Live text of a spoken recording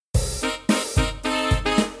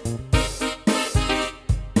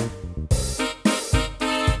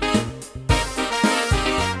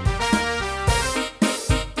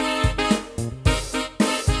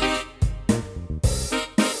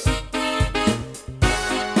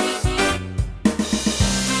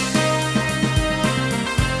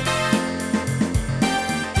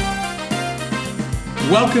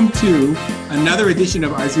Welcome to another edition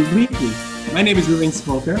of Arzu Weekly. My name is Ruben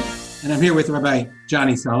Spolker, and I'm here with Rabbi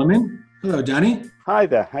Johnny Solomon. Hello, Johnny. Hi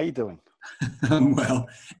there. How you doing? I'm well.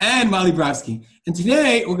 And Molly Brovsky. And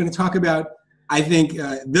today we're going to talk about, I think,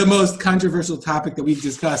 the most controversial topic that we've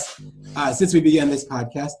discussed since we began this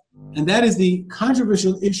podcast, and that is the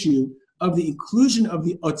controversial issue of the inclusion of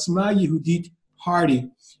the Otzma Yehudit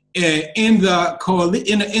party in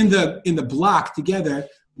the bloc together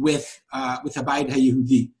with Habayit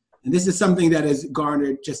HaYehudi. And this is something that has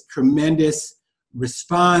garnered just tremendous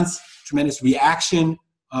response, tremendous reaction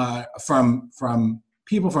from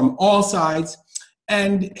people from all sides.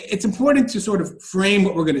 And it's important to sort of frame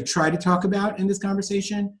what we're going to try to talk about in this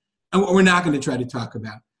conversation and what we're not going to try to talk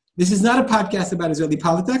about. This is not a podcast about Israeli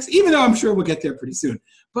politics, even though I'm sure we'll get there pretty soon.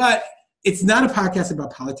 But it's not a podcast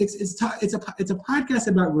about politics. It's a podcast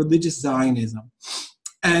about religious Zionism.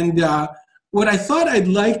 And what I thought I'd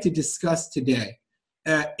like to discuss today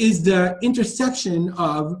is the intersection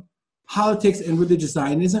of politics and religious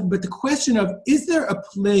Zionism, but the question of, is there a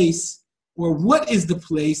place, or what is the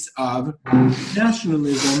place of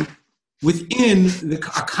nationalism within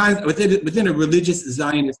a religious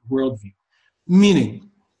Zionist worldview?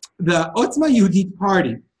 Meaning, the Otzma Yehudit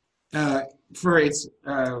party, for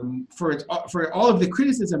all of the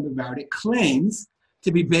criticism about it, claims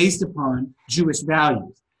to be based upon Jewish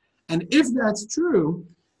values. And if that's true,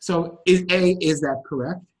 so is that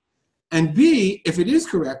correct? And B, if it is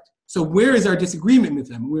correct, so where is our disagreement with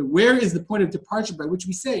them? Where is the point of departure by which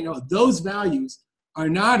we say, no, those values are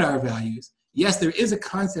not our values? Yes, there is a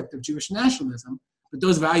concept of Jewish nationalism, but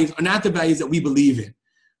those values are not the values that we believe in.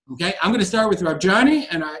 Okay, I'm going to start with Rav Johnny,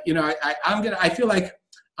 and I feel like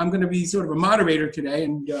I'm going to be sort of a moderator today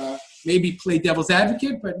and maybe play devil's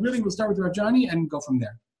advocate, but really we'll start with Rav Johnny and go from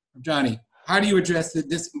there. Rav Johnny, how do you address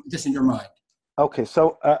this in your mind? Okay,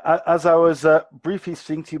 so as I was briefly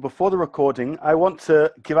speaking to you before the recording, I want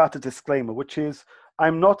to give out a disclaimer, which is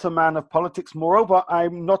I'm not a man of politics. Moreover,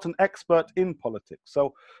 I'm not an expert in politics.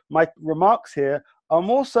 So my remarks here are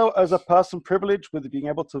more so as a person privileged with being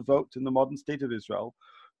able to vote in the modern state of Israel,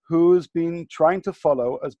 who's been trying to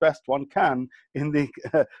follow as best one can in the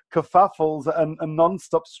kerfuffles and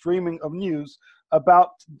non-stop streaming of news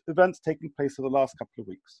about events taking place over the last couple of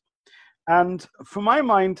weeks. And from my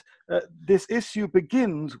mind, this issue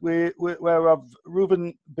begins where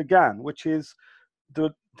Reuven began, which is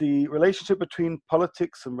the relationship between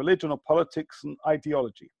politics and religion, or politics and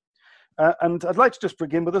ideology. And I'd like to just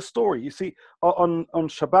begin with a story. You see, on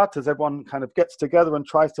Shabbat, as everyone kind of gets together and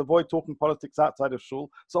tries to avoid talking politics outside of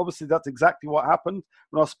shul, so obviously that's exactly what happened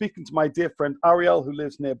when I was speaking to my dear friend Ariel, who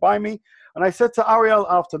lives nearby me. And I said to Ariel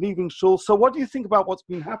after leaving shul, so what do you think about what's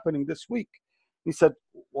been happening this week? He said,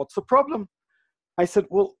 what's the problem? I said,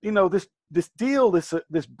 well, this deal,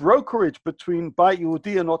 this brokerage between Bayit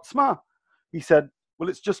Yehudi and Otzma. He said, well,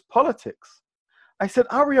 it's just politics. I said,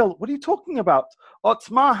 Ariel, what are you talking about?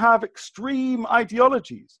 Otzma have extreme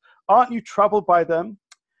ideologies. Aren't you troubled by them?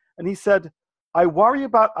 And he said, I worry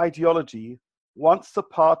about ideology once the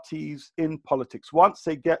party's in politics, once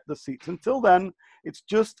they get the seats. Until then, it's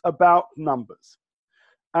just about numbers.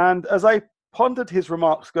 And as I pondered his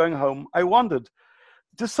remarks going home, I wondered,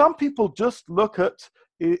 do some people just look at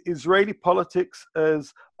Israeli politics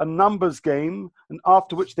as a numbers game, and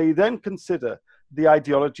after which they then consider the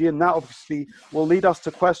ideology? And that obviously will lead us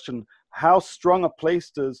to question, how strong a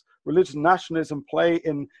place does religious nationalism play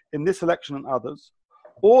in this election and others?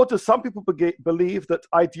 Or do some people believe that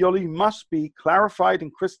ideology must be clarified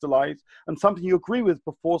and crystallized and something you agree with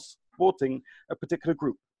before supporting a particular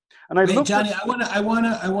group? And Johnny, I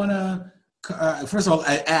want to first of all,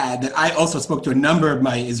 I add that I also spoke to a number of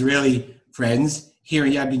my Israeli friends here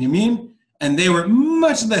in Yad Binyamin, and they were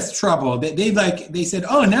much less troubled. They said,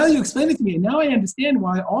 oh, now you explain it to me, and now I understand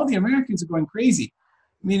why all the Americans are going crazy.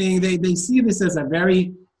 Meaning they see this as a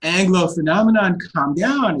very Anglo phenomenon. Calm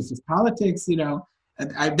down, it's just politics,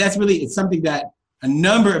 That's really, it's something that a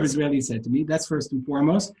number of Israelis said to me. That's first and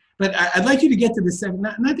foremost. But I'd like you to get to the second,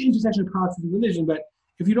 not the intersection of politics and religion, but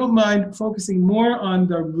if you don't mind focusing more on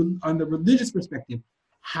the religious perspective,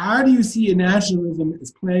 how do you see nationalism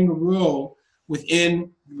as playing a role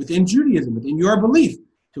within Judaism, within your belief?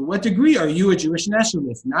 To what degree are you a Jewish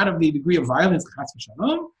nationalist? Not of the degree of violence, chas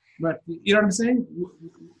v'shalom, but you know what I'm saying?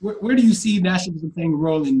 Where do you see nationalism playing a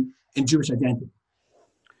role in Jewish identity?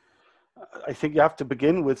 I think you have to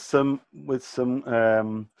begin with some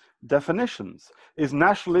definitions. Is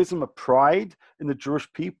nationalism a pride in the Jewish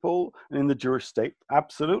people and in the Jewish state?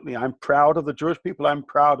 Absolutely. I'm proud of the Jewish people. I'm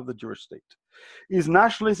proud of the Jewish state. Is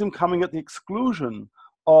nationalism coming at the exclusion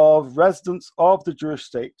of residents of the Jewish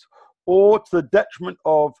state, or to the detriment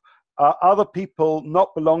of other people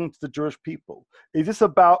not belonging to the Jewish people? Is this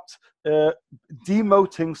about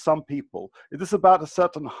demoting some people? Is this about a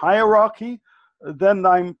certain hierarchy? Then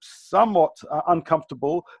I'm somewhat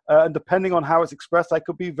uncomfortable, and depending on how it's expressed, I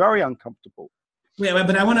could be very uncomfortable. Wait,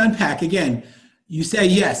 but I want to unpack again. You say,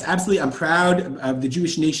 yes, absolutely, I'm proud of the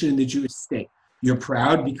Jewish nation and the Jewish state. You're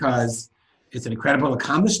proud because it's an incredible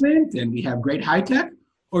accomplishment and we have great high tech,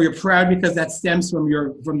 or you're proud because that stems from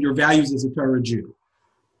your values as a Torah Jew?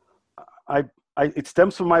 It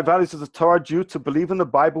stems from my values as a Torah Jew to believe in the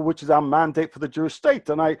Bible, which is our mandate for the Jewish state.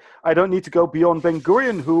 And I don't need to go beyond Ben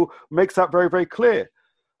Gurion, who makes that very, very clear.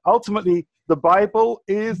 Ultimately, the Bible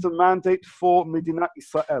is the mandate for Medinat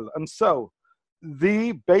Israel. And so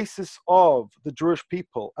the basis of the Jewish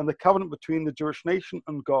people and the covenant between the Jewish nation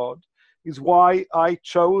and God is why I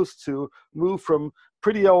chose to move from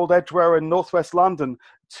pretty old Edgware in northwest London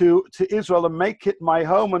to Israel and make it my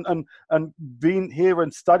home and been here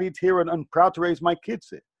and studied here and proud to raise my kids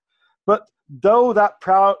here. But though that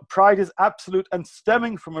pride is absolute and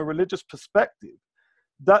stemming from a religious perspective,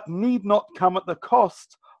 that need not come at the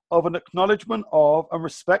cost of an acknowledgement of and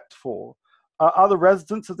respect for other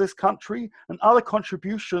residents of this country and other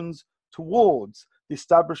contributions towards the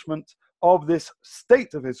establishment of this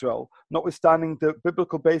state of Israel, notwithstanding the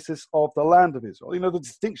biblical basis of the land of Israel. You know, the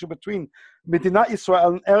distinction between Medinat Israel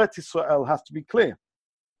and Eretz Israel has to be clear.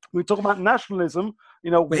 We talk about nationalism,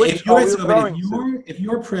 you know, if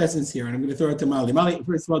your presence here, and I'm going to throw it to Mali. Mali,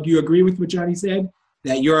 first of all, do you agree with what Johnny said?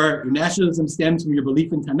 That your nationalism stems from your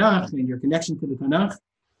belief in Tanakh and your connection to the Tanakh?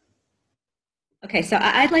 Okay, so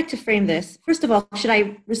I'd like to frame this. First of all, should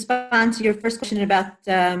I respond to your first question about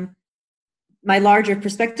my larger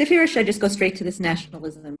perspective here, or should I just go straight to this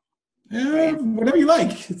nationalism? Whatever you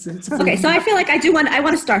like. Okay, so I feel like I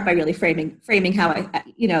want to start by really framing how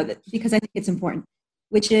because I think it's important,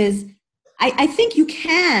 which is, I think you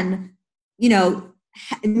can,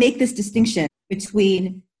 make this distinction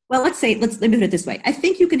between, well, let's let me put it this way. I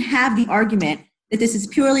think you can have the argument that this is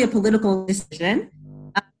purely a political decision.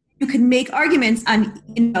 You can make arguments on,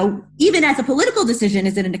 even as a political decision,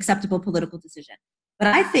 is it an acceptable political decision? But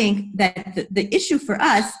I think that the issue for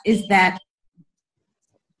us is that,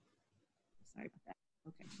 sorry about that.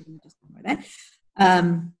 Okay, let me just ignore that.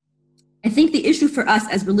 I think the issue for us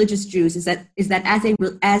as religious Jews is that as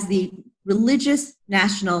the religious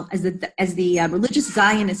national, as the religious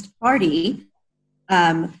Zionist party,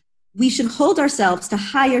 we should hold ourselves to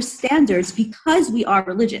higher standards because we are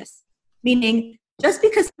religious. Meaning, just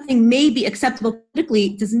because something may be acceptable politically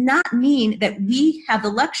does not mean that we have the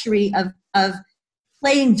luxury of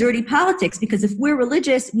playing dirty politics, because if we're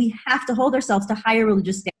religious, we have to hold ourselves to higher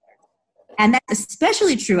religious standards. And that's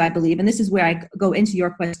especially true, I believe, and this is where I go into your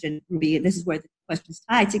question, Ruby, and this is where the questions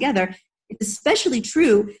tie together. It's especially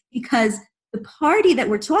true because the party that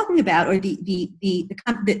we're talking about, or the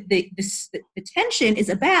tension, is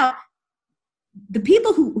about the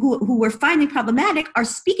people who we're finding problematic are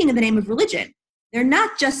speaking in the name of religion. They're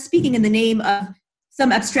not just speaking in the name of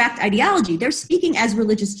some abstract ideology. They're speaking as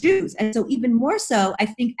religious Jews. And so even more so, I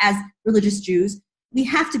think, as religious Jews, we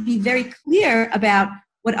have to be very clear about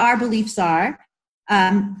what our beliefs are,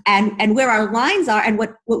 and where our lines are, and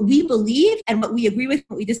what we believe and what we agree with and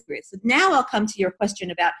what we disagree with. So now I'll come to your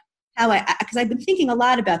question about how because I've been thinking a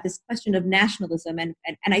lot about this question of nationalism, and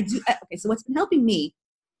I do, okay, so what's been helping me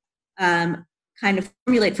kind of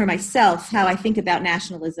formulate for myself how I think about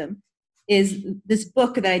nationalism is this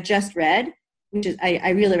book that I just read, which is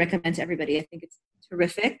I really recommend to everybody. I think it's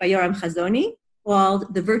terrific, by Yoram Chazoni,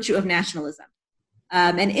 called The Virtue of Nationalism.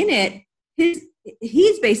 And in it,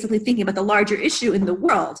 he's basically thinking about the larger issue in the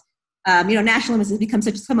world. Nationalism has become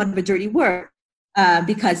somewhat of a dirty word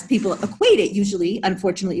because people equate it usually,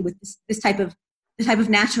 unfortunately, with this type of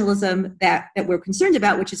nationalism that we're concerned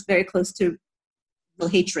about, which is very close to real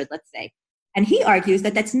hatred, let's say. And he argues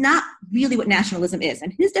that that's not really what nationalism is.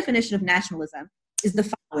 And his definition of nationalism is the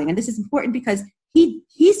following, and this is important because he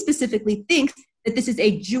specifically thinks that this is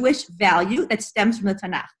a Jewish value that stems from the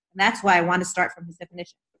Tanakh. And that's why I want to start from his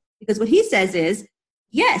definition. Because what he says is,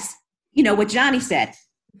 yes, what Johnny said,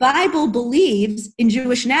 the Bible believes in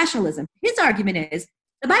Jewish nationalism. His argument is,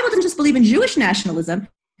 the Bible doesn't just believe in Jewish nationalism,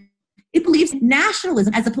 it believes in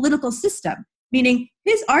nationalism as a political system. Meaning,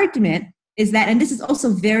 his argument is that, and this is also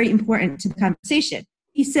very important to the conversation,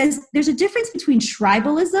 he says there's a difference between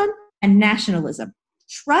tribalism and nationalism.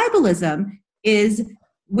 Tribalism is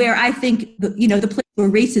where I think the place where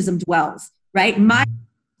racism dwells, right?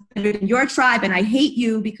 Your tribe, and I hate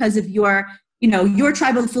you because of your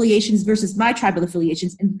tribal affiliations versus my tribal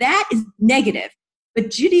affiliations, and that is negative. But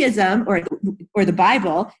Judaism or the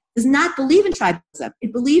Bible does not believe in tribalism.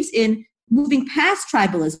 It believes in moving past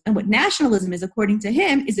tribalism. And what nationalism is, according to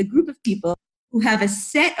him, is a group of people who have a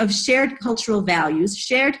set of shared cultural values,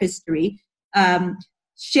 shared history,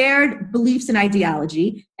 shared beliefs and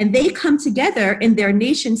ideology, and they come together in their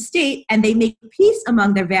nation state and they make peace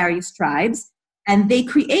among their various tribes, and they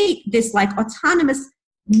create this like autonomous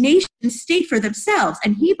nation state for themselves.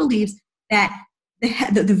 And he believes that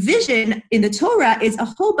the vision in the Torah is a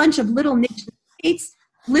whole bunch of little nation states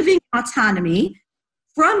living in autonomy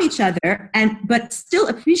from each other, but still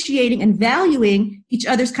appreciating and valuing each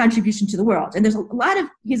other's contribution to the world. And he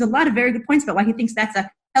has a lot of very good points about why he thinks that's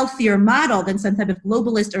a healthier model than some type of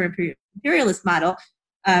globalist or imperialist model,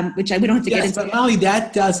 which we don't have to get into. But Molly,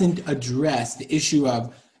 that doesn't address the issue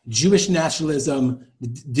of Jewish nationalism,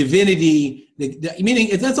 divinity, meaning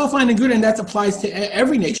that's all fine and good, and that applies to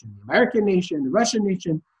every nation, the American nation, the Russian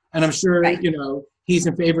nation, and I'm sure, right. He's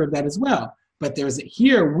in favor of that as well. But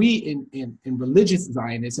we in religious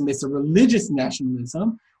Zionism, it's a religious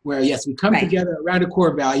nationalism where, yes, we come together around the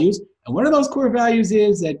core values. And one of those core values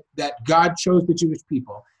is that God chose the Jewish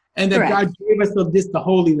people and that God gave us the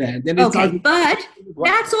Holy Land. And but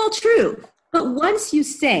that's all true. But once you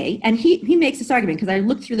say, and he makes this argument, because I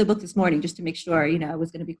looked through the book this morning just to make sure, I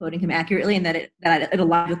was going to be quoting him accurately and that it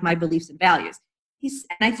aligned with my beliefs and values. And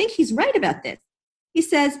I think he's right about this. He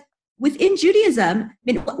says, within Judaism,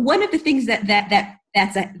 one of the things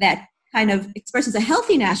that kind of expresses a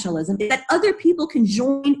healthy nationalism is that other people can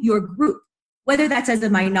join your group, whether that's as a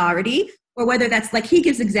minority or whether that's like he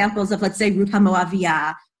gives examples of, let's say, Ruth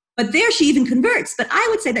HaMoaviyah, but there she even converts. But I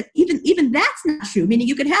would say that even that's not true, meaning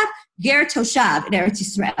you could have Ger Toshav in Eretz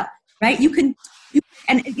Yisrael, right?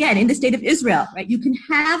 And again, in the state of Israel, right? You can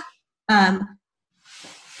have,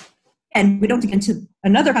 and we don't get into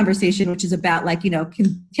another conversation, which is about like,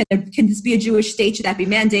 can this be a Jewish state? Should that be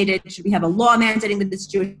mandated? Should we have a law mandating that this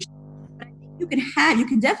Jewish? But I think you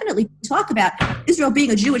can definitely talk about Israel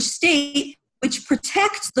being a Jewish state, which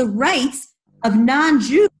protects the rights of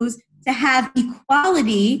non-Jews to have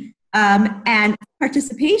equality and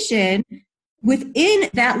participation within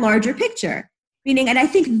that larger picture. Meaning, and I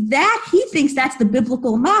think that he thinks that's the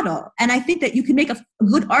biblical model, and I think that you can make a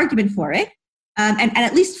good argument for it. And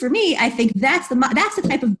at least for me, I think that's the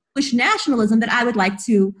type of Jewish nationalism that I would like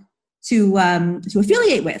to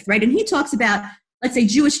affiliate with, right? And he talks about, let's say,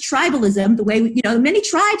 Jewish tribalism, the way many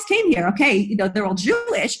tribes came here. Okay, they're all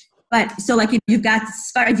Jewish, but so like you've got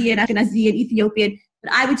Sephardi and Ashkenazi and Ethiopian.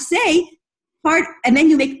 But I would say and then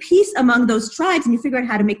you make peace among those tribes and you figure out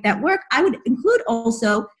how to make that work. I would include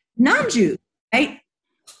also non-Jews, right?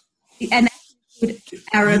 And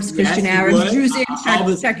Arabs, Christian Arabs, Druze,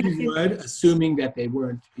 assuming that they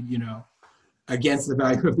weren't, against the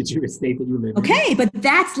value of the Jewish state that you live in. Okay, but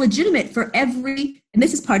that's legitimate for and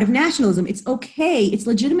this is part of nationalism. It's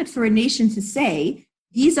legitimate for a nation to say,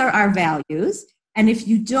 these are our values, and if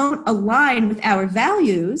you don't align with our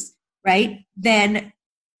values, right, then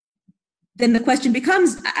the question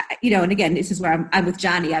becomes, and again, this is where I'm with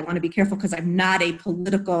Johnny. I want to be careful because I'm not a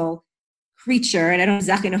political creature, and I don't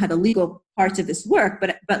exactly know how the legal parts of this work,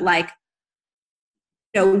 but like,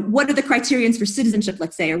 what are the criterions for citizenship,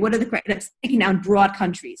 let's say, or what are the taking down broad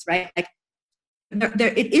countries, right? Like,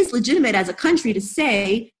 it is legitimate as a country to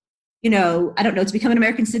say, I don't know, to become an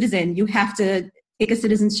American citizen, you have to take a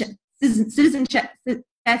citizenship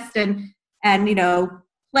test and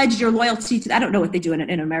pledge your loyalty to. I don't know what they do in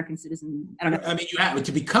an American citizen. I don't know. I mean,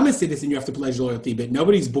 to become a citizen, you have to pledge loyalty, but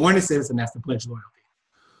nobody's born a citizen has to pledge loyalty.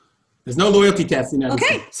 There's no loyalty test in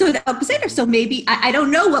Okay, so maybe I don't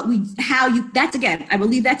know that's again. I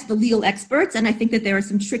believe that's the legal experts, and I think that there are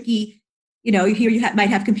some tricky, here you might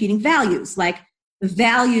have competing values, like the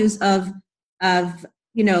values of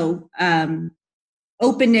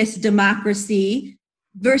openness, democracy,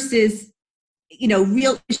 versus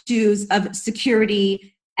real issues of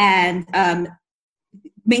security and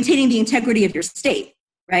maintaining the integrity of your state,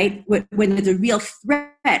 right? When there's a real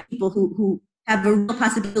threat, people who have a real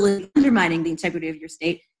possibility of undermining the integrity of your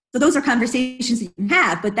state. So those are conversations that you can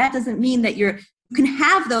have, but that doesn't mean that you can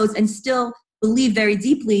have those and still believe very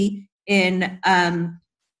deeply in,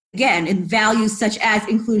 again, in values such as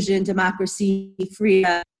inclusion, democracy,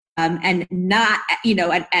 freedom, and not,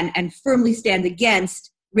 and firmly stand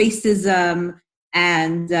against racism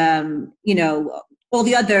and, all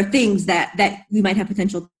the other things that we might have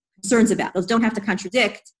potential concerns about. Those don't have to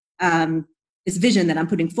contradict this vision that I'm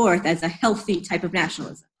putting forth as a healthy type of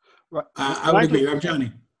nationalism. Right. I would agree. I'm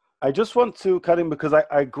Johnny. I just want to cut in because I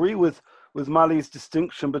agree with Mali's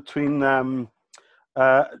distinction between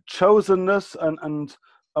chosenness and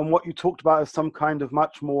what you talked about as some kind of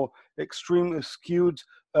much more extreme, skewed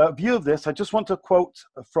view of this. I just want to quote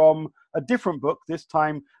from a different book, this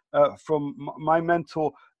time from my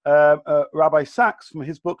mentor, Rabbi Sachs, from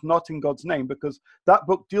his book, Not in God's Name, because that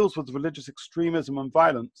book deals with religious extremism and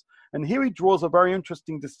violence. And here he draws a very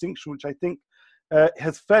interesting distinction, which I think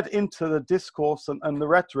has fed into the discourse and the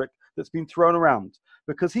rhetoric that's been thrown around,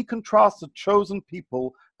 because he contrasts a chosen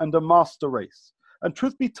people and a master race. And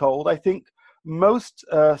truth be told, I think most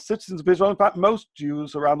citizens of Israel, in fact, most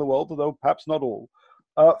Jews around the world, although perhaps not all,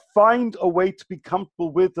 find a way to be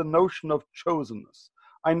comfortable with the notion of chosenness.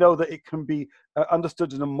 I know that it can be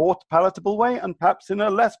understood in a more palatable way and perhaps in a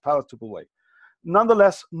less palatable way.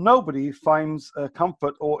 Nonetheless, nobody finds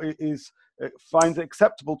comfort or finds it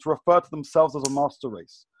acceptable to refer to themselves as a master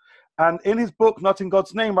race. And in his book, Not in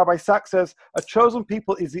God's Name, Rabbi Sachs says, a chosen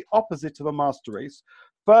people is the opposite of a master race.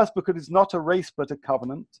 First, because it's not a race but a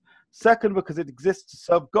covenant. Second, because it exists to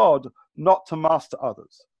serve God, not to master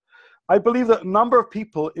others. I believe that a number of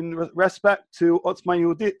people in respect to Otzma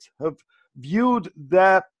Yehudit have viewed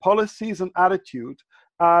their policies and attitude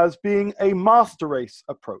as being a master race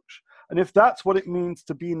approach. And if that's what it means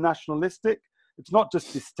to be nationalistic, it's not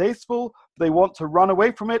just distasteful, they want to run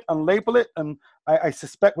away from it and label it. And I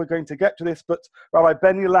suspect we're going to get to this, but Rabbi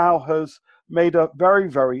Benny Lau has made a very,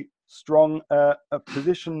 very strong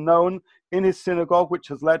position known in his synagogue, which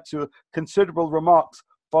has led to considerable remarks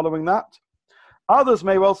following that. Others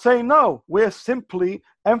may well say, no, we're simply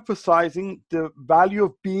emphasizing the value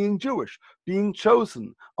of being Jewish, being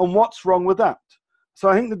chosen, and what's wrong with that? So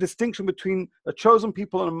I think the distinction between a chosen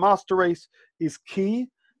people and a master race is key,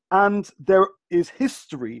 and there is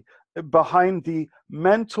history behind the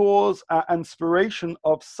mentors and inspiration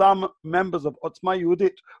of some members of Otzma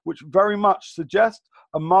Yehudit, which very much suggest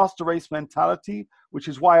a master race mentality, which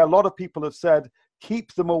is why a lot of people have said,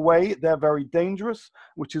 keep them away, they're very dangerous,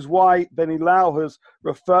 which is why Benny Lau has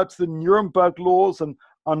referred to the Nuremberg laws and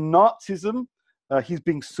Nazism. He's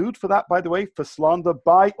being sued for that, by the way, for slander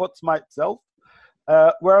by Otzma itself.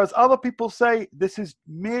 Whereas other people say this is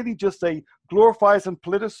merely just a glorified and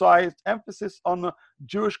politicized emphasis on the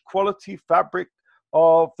Jewish quality fabric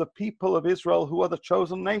of the people of Israel who are the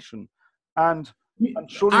chosen nation. And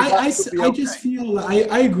surely I just feel,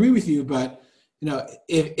 I agree with you, but you know,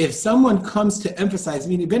 if someone comes to emphasize, I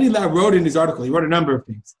mean, Benny Lau wrote in his article, he wrote a number of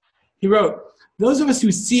things. He wrote, those of us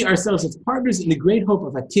who see ourselves as partners in the great hope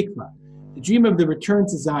of Hatikva, the dream of the return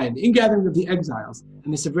to Zion, the ingathering of the exiles,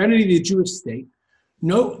 and the sovereignty of the Jewish state,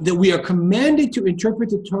 know that we are commanded to interpret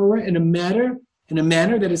the Torah in a manner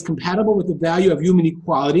that is compatible with the value of human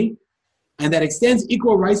equality and that extends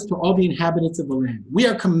equal rights to all the inhabitants of the land. We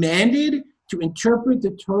are commanded to interpret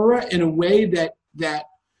the Torah in a way that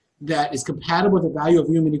is compatible with the value of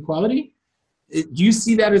human equality. Do you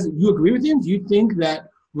see that as, you agree with him? Do you think that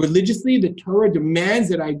religiously the Torah demands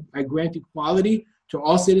that I grant equality to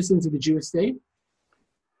all citizens of the Jewish state?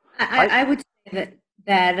 I would say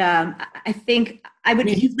that I think I would.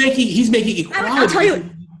 I mean, he's making equality. I'll tell you,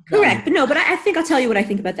 correct, but I think I'll tell you what I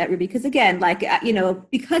think about that, Ruby. Because again, like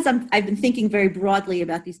because I've been thinking very broadly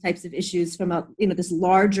about these types of issues from a this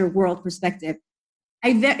larger world perspective.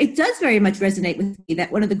 It does very much resonate with me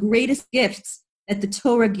that one of the greatest gifts that the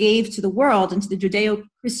Torah gave to the world and to the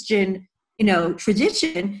Judeo-Christian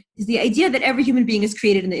tradition is the idea that every human being is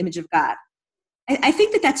created in the image of God. I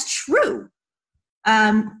think that that's true.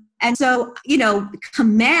 And so,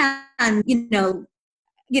 command,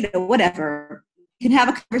 whatever. You can have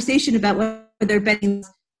a conversation about whether Benny's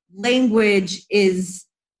language is,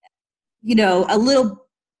 a little,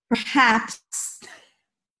 perhaps,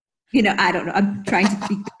 I don't know. I'm trying to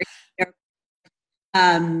be very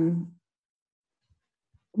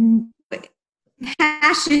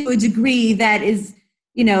passion to a degree that is,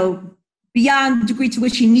 beyond the degree to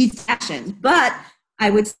which he needs passion. But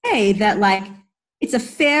I would say that, it's a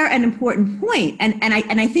fair and important point, and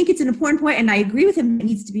I think it's an important point, and I agree with him. It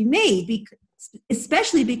needs to be made,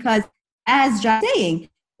 especially because, as John's saying,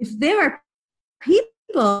 if there are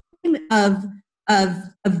people of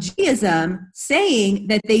Judaism saying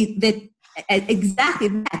that exactly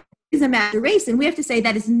that is a master race, and we have to say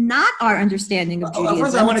that is not our understanding of Judaism.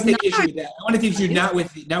 First, I want to take issue with that. I want to take issue not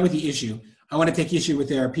with the issue. I want to take issue with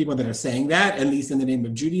there are people that are saying that, at least in the name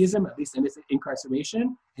of Judaism, at least in this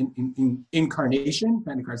incarceration, incarnation,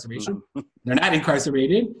 not incarceration. They're not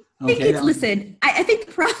incarcerated. Okay. Listen, I think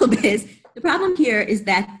the problem here is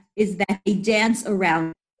that they dance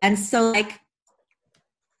around. And so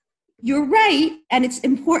you're right. And it's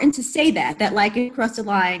important to say that if crossed a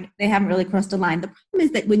line, they haven't really crossed a line. The problem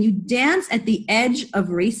is that when you dance at the edge of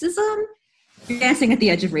racism, you're dancing at the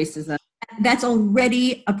edge of racism. That's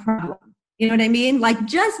already a problem. You know what I mean?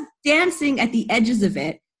 Just dancing at the edges of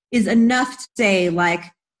it is enough to say, I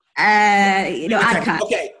can't.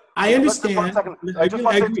 Okay. I understand. I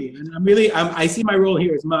agree. And I see my role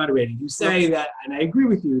here as moderating. You say that, and I agree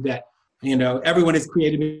with you that, everyone is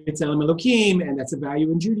created b'Tselem Elokim, and that's a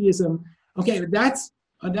value in Judaism. Okay, but that's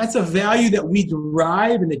a value that we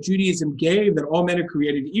derive and that Judaism gave, that all men are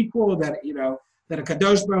created equal, that a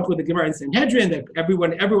Kadosh Baruch Hu, the Gemara in Sanhedrin, that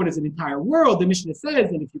everyone is an entire world. The Mishnah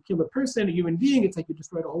says, and if you kill a person, a human being, it's like you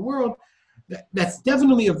destroy the whole world. That's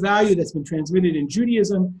definitely a value that's been transmitted in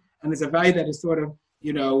Judaism, and it's a value that is sort of,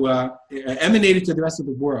 emanated to the rest of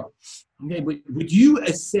the world. Okay, but would you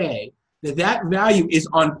say that value is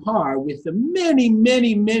on par with the many,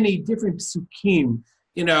 many, many different psukim,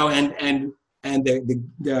 that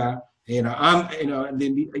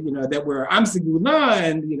were Am Segula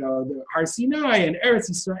and the Har Sinai and Eretz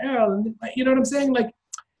Yisrael, and you know what I'm saying? Like,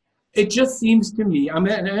 it just seems to me, I'm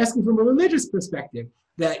asking from a religious perspective,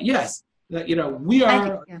 that yes, that we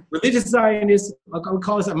are religious Zionists. I would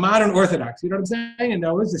call us a modern Orthodox. You know what I'm saying? And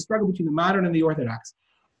there is a struggle between the modern and the Orthodox.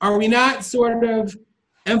 Are we not sort of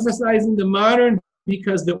emphasizing the modern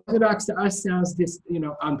because the Orthodox to us sounds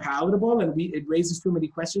unpalatable, and it raises too many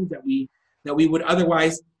questions that we would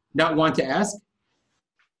otherwise not want to ask?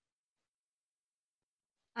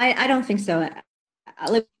 I don't think so.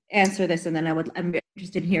 I'll answer this, and then I'm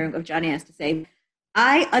interested in hearing what Johnny has to say.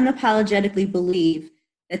 I unapologetically believe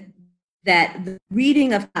that the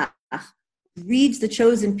reading of Tanakh reads the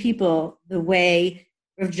chosen people the way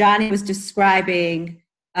Rav Johnny was describing,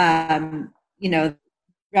 Rabbi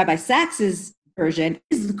Sachs's version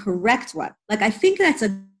is the correct one. Like, I think that's a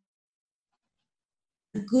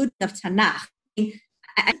good enough Tanakh.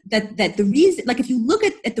 That the reason, like, if you look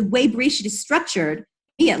at the way Bereshit is structured,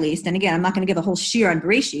 me at least, and again, I'm not going to give a whole shir on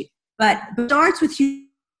Bereshit, but it starts with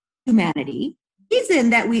humanity.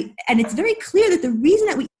 And it's very clear that the reason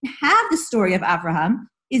that we have the story of Abraham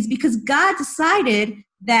is because God decided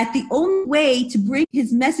that the only way to bring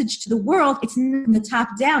his message to the world, it's not from the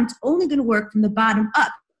top down, it's only going to work from the bottom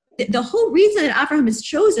up. The whole reason that Abraham is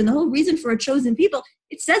chosen, the whole reason for a chosen people,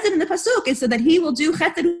 it says it in the Pasuk, is so that he will do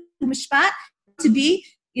Chesed u'Mishpat, to be,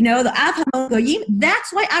 the Av HaMon Goyim.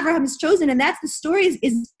 That's why Abraham is chosen, and that's the story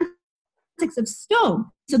is of stone,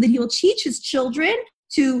 so that he will teach his children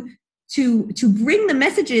to bring the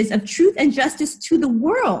messages of truth and justice to the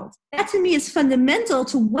world. That to me is fundamental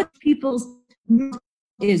to what people's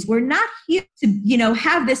is. We're not here to,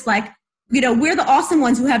 have this we're the awesome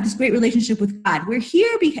ones who have this great relationship with God. We're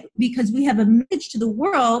here because we have a message to the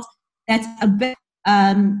world that's about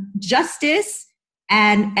justice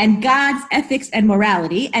and God's ethics and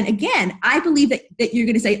morality. And again, I believe that you're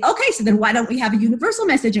going to say, okay, so then why don't we have a universal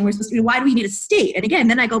message? And why do we need a state? And again,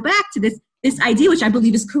 then I go back to this idea, which I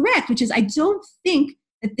believe is correct, which is I don't think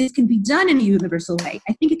that this can be done in a universal way.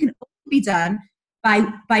 I think it can only be done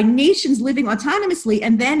by nations living autonomously,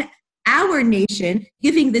 and then our nation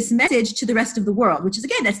giving this message to the rest of the world, which is,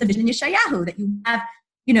 again, that's the vision in Yeshayahu, that you have,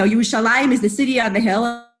 Yerushalayim is the city on the hill,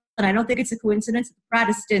 and I don't think it's a coincidence that the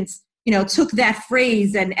Protestants, took that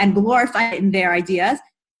phrase and glorified it in their ideas.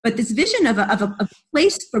 But this vision of a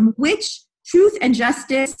place from which truth and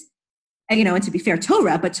justice, and to be fair,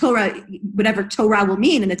 Torah, but Torah, whatever Torah will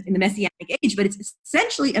mean in the Messianic age, but it's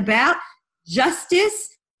essentially about justice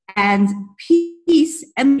and peace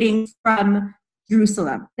emanating from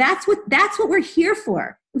Jerusalem. That's what we're here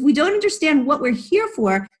for. If we don't understand what we're here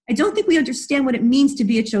for, I don't think we understand what it means to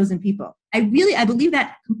be a chosen people. I really believe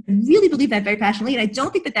that very passionately, and I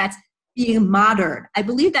don't think that that's being modern. I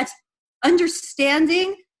believe that's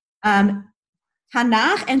understanding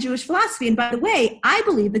Tanakh and Jewish philosophy. And by the way, I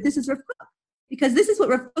believe that this is Rav Kook, because this is what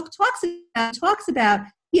Rav Kook talks about.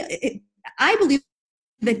 I believe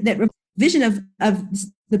that vision of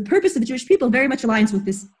the purpose of the Jewish people very much aligns with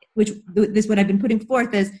this, what I've been putting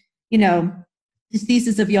forth as, this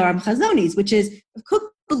thesis of Yoram Chazoni's, which is Rav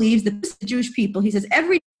Kook believes that the Jewish people, he says,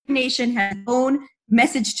 every nation has its own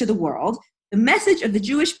message to the world. The message of the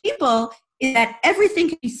Jewish people is that everything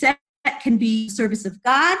can be said, can be service of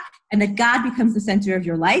God, and that God becomes the center of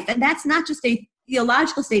your life. And that's not just a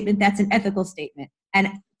theological statement, that's an ethical statement. And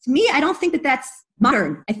to me, I don't think that that's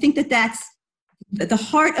modern. I think that that's the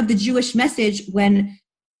heart of the Jewish message, when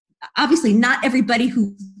obviously not everybody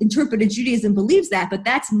who interpreted Judaism believes that, but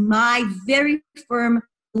that's my very firm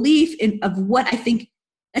belief of what I think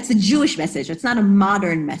that's a Jewish message. It's not a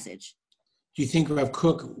modern message. Do you think Rav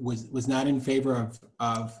Kook was not in favor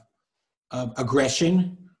of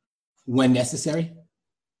aggression when necessary?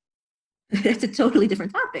 That's a totally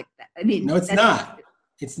different topic. I mean, no, it's not.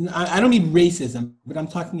 It's not, I don't mean racism, but I'm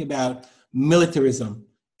talking about militarism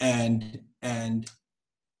and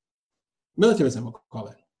militarism, we'll call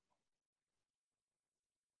it.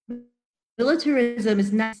 militarism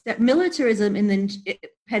is not that militarism, and then it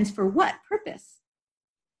depends for what purpose.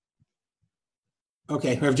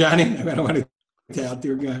 Okay, Rev. Johnny, I don't want to tell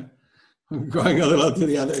you we're going a little to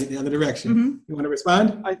the other direction. Mm-hmm. You want to respond?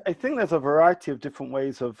 I think there's a variety of different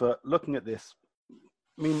ways of looking at this.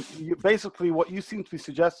 I mean, basically what you seem to be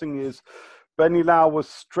suggesting is Benny Lau was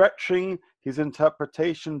stretching his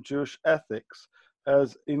interpretation Jewish ethics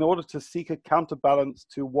as in order to seek a counterbalance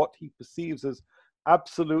to what he perceives as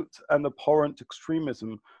absolute and abhorrent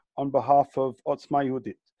extremism on behalf of Otzma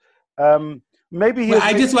Yehudit. Maybe well,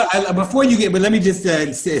 I just want before you get, but let me just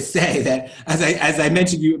say that as I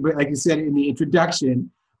mentioned, like you said in the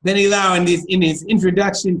introduction, Benny Lau in his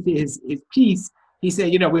introduction to his piece, he said,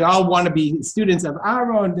 we all want to be students of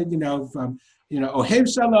Aaron, from Ohev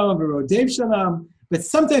Shalom, Verodev Shalom, but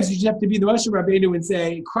sometimes you just have to be the Moshe Rabbeinu and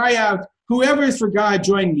say, cry out, whoever is for God,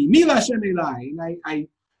 join me. Mi Lashem Elai. And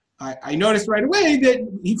I noticed right away that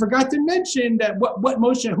he forgot to mention that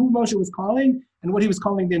who Moshe was calling and what he was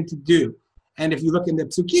calling them to do. And if you look in the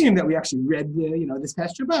Psukim that we actually read, this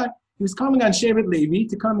past Shabbat, he was calling on Shevet Levi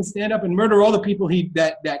to come and stand up and murder all the people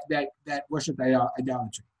that worship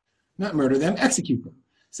idolatry. Not murder them, execute them.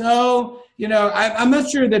 So, I'm not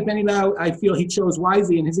sure that Benny Lau, I feel he chose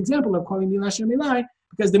wisely in his example of calling Mi Lashem Elai,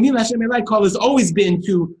 because the Mi Lashem Elai call has always been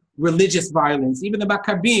to religious violence. Even the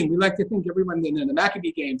Maccabim, we like to think everyone in the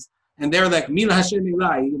Maccabee games, and they're like Mi Lashem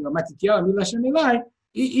Elai, Matityahu, Mi Lashem Elai.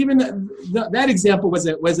 Even that example was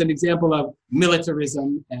an example of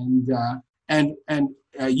militarism and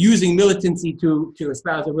using militancy to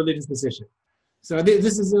espouse a religious position. So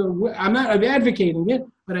this is I'm not advocating it,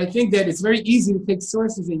 but I think that it's very easy to take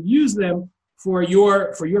sources and use them for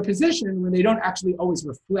your position when they don't actually always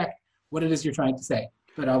reflect what it is you're trying to say.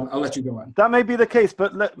 But I'll let you go on. That may be the case,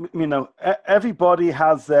 but everybody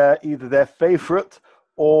has either their favorite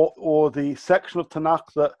or the section of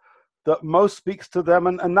Tanakh that most speaks to them,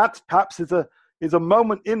 and that perhaps is a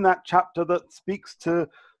moment in that chapter that speaks to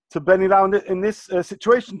Benny Lau in this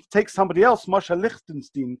situation. To take somebody else, Moshe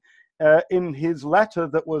Lichtenstein, in his letter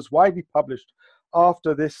that was widely published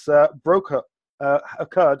after this broker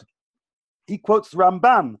occurred, he quotes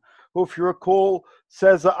Ramban, who, if you recall,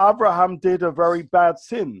 says that Abraham did a very bad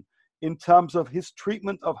sin in terms of his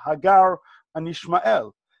treatment of Hagar and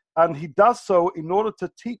Ishmael, and he does so in order to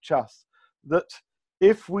teach us that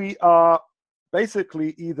if we are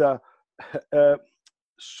basically either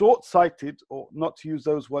short-sighted, or not to use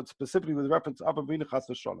those words specifically with reference to Avraham Avinu Chas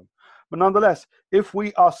v'Shalom, but nonetheless, if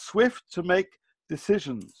we are swift to make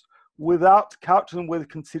decisions without couching them with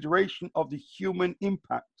consideration of the human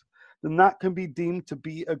impact, then that can be deemed to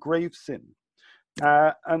be a grave sin.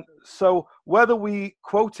 And so whether we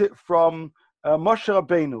quote it from Moshe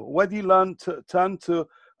Rabbeinu, whether you turn to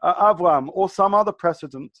Avraham or some other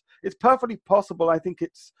precedent, it's perfectly possible. I think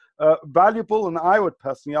it's valuable, and I would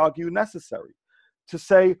personally argue necessary, to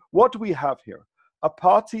say, what do we have here? A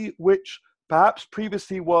party which perhaps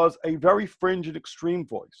previously was a very fringe and extreme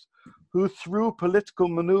voice, who through political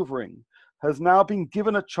maneuvering has now been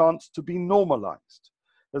given a chance to be normalized,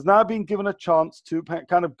 has now been given a chance to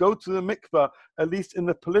kind of go to the mikveh, at least in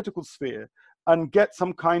the political sphere, and get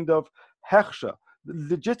some kind of hechsher,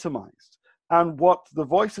 legitimized. And what the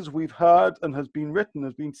voices we've heard and has been written,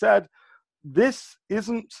 has been said, this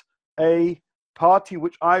isn't a party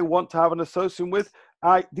which I want to have an association with.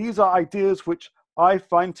 These are ideas which I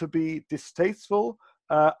find to be distasteful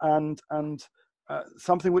and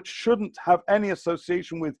something which shouldn't have any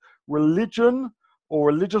association with religion or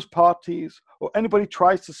religious parties or anybody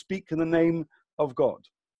tries to speak in the name of God.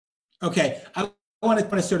 Okay, I want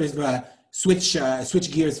to sort of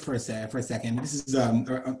switch gears for a second. This is a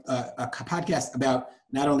podcast about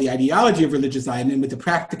not only ideology of religious Zionism, but the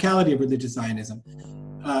practicality of religious Zionism.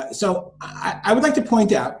 So I would like to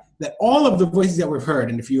point out that all of the voices that we've heard,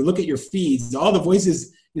 and if you look at your feeds, all the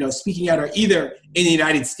voices speaking out are either in the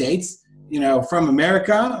United States, from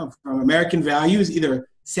America, from American values, either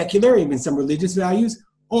secular, even some religious values,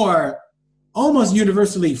 or almost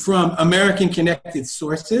universally from American connected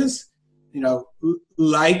sources,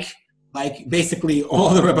 like basically all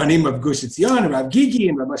the Rabbanim of Gush Etzion, Rav Gigi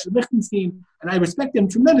and Rav Moshe Lichtenstein, and I respect them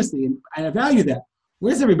tremendously, and I value that.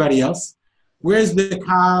 Where's everybody else? Where's the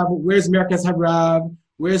Kav? Where's Merkaz Harav?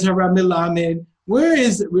 Where's Harav Melamed? Where are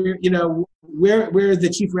the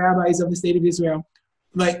chief rabbis of the state of Israel?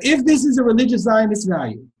 Like, if this is a religious Zionist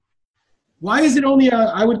value, why is it only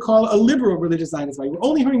I would call a liberal religious Zionist value? We're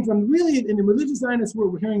only hearing from, really, in the religious Zionist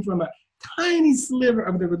world, we're hearing from a tiny sliver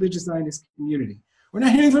of the religious Zionist community. We're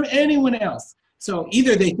not hearing from anyone else. So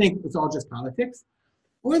either they think it's all just politics,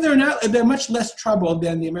 or they're much less troubled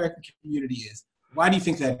than the American community is. Why do you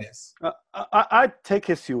think that is? I take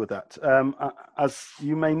issue with that. As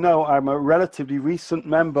you may know, I'm a relatively recent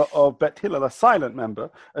member of Bet Hillel, a silent member,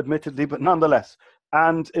 admittedly, but nonetheless.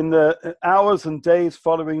 And in the hours and days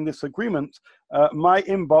following this agreement, my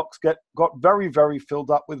inbox got very, very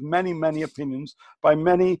filled up with many, many opinions by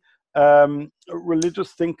many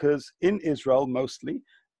religious thinkers in Israel, mostly.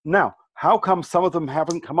 Now, how come some of them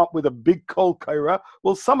haven't come up with a big kol kaira?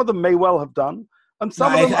 Well, some of them may well have done. And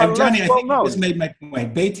some of them are Johnny, less well I think known. you just made my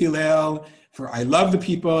point. Beit Hillel, I love the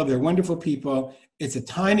people. They're wonderful people. It's a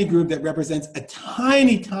tiny group that represents a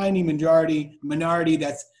tiny, tiny minority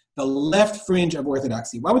that's the left fringe of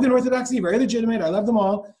Orthodoxy. Why would Orthodoxy? Very legitimate. I love them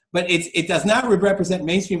all. But it does not represent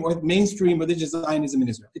mainstream religious Zionism in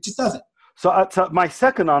Israel. It just doesn't. So my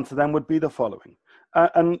second answer then would be the following.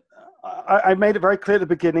 And I made it very clear at the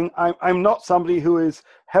beginning, I'm not somebody who is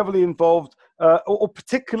heavily involved or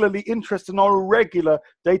particularly interested on a regular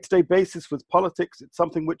day-to-day basis with politics. It's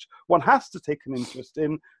something which one has to take an interest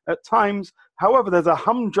in at times. However, there's a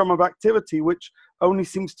humdrum of activity which only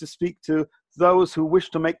seems to speak to those who wish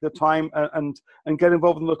to make the time and get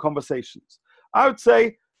involved in the conversations. I would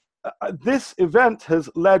say this event has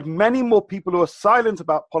led many more people who are silent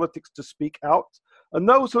about politics to speak out, and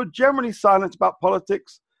those who are generally silent about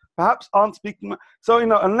politics perhaps aren't speaking. So,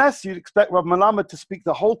 unless you expect Rav Melamed to speak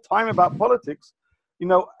the whole time about politics,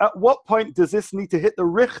 at what point does this need to hit the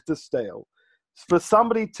Richter scale for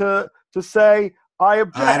somebody to say, I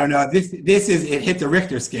object? I don't know. It hit the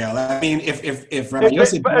Richter scale. I mean, if Rabbi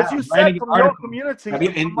Yosef, but as you said, from your community,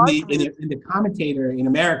 in the commentator in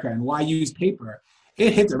America, and why use paper,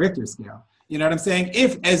 it hit the Richter scale. You know what I'm saying?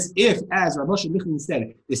 If as Rav Moshe Michlin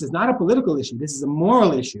said, this is not a political issue, this is a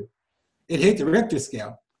moral issue, it hit the Richter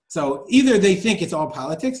scale. So either they think it's all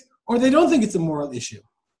politics, or they don't think it's a moral issue.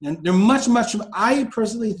 And they're much, I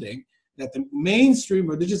personally think that the mainstream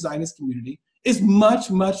religious Zionist community is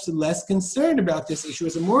much, much less concerned about this issue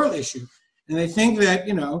as a moral issue. And they think that,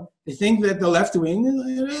 the left wing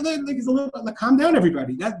is a little, calm down,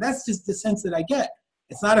 everybody. That's just the sense that I get.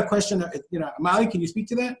 It's not a question of, Mali, can you speak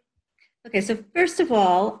to that? Okay, so first of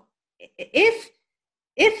all, if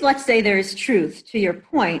let's say there is truth to your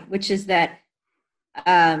point, which is that,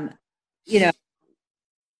 the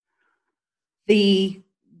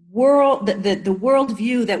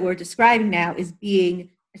worldview that we're describing now is being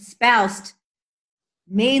espoused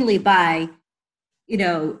mainly by,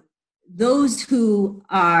 those who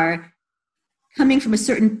are coming from a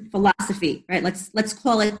certain philosophy, right? Let's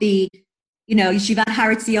call it the, Yeshivat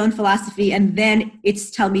Har Etzion philosophy, and then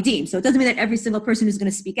it's Talmidim. So it doesn't mean that every single person who's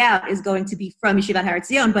going to speak out is going to be from Yeshivat Har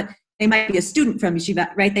Etzion, but they might be a student from Yeshiva,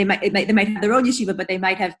 right? They might have their own yeshiva, but they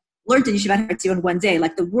might have learned in Yeshivat Har Etzion one day.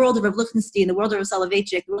 Like the world of Rav Lichtenstein, the world of Rav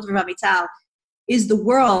Soloveitchik, the world of Rav Amital is the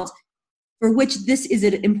world for which this is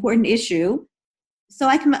an important issue. So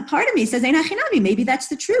part of me says, Ein Hachinami, maybe that's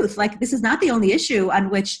the truth. Like this is not the only issue on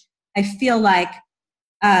which I feel like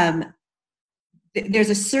there's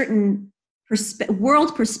a certain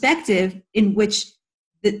world perspective in which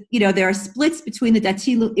there are splits between the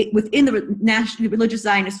Dati within the national religious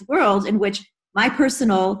Zionist world, in which my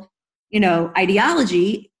personal,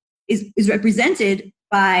 ideology is represented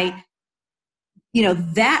by,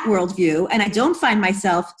 that worldview, and I don't find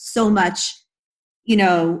myself so much,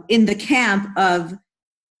 in the camp of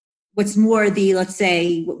what's more the, let's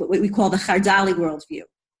say, what we call the Chardali worldview,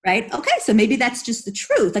 right? Okay, so maybe that's just the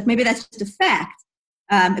truth. Like maybe that's just a fact.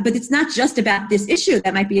 But it's not just about this issue.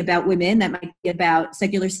 That might be about women. That might be about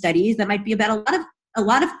secular studies. That might be about a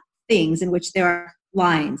lot of things in which there are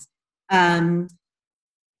lines. But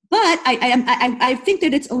I think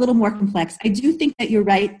that it's a little more complex. I do think that you're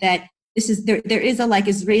right that there is a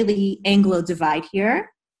Israeli Anglo divide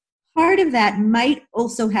here. Part of that might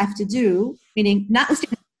also have to do, meaning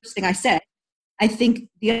notwithstanding the first thing I said, I think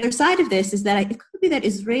the other side of this is that it could be that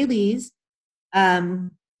Israelis.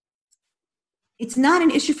 It's not an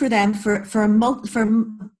issue for them for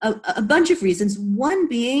a bunch of reasons. One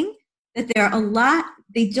being that there are a lot,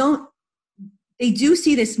 they do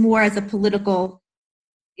see this more as a political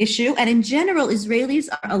issue. And in general, Israelis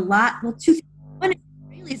are a lot, two things. One,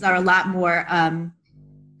 Israelis are a lot more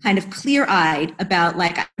kind of clear-eyed about,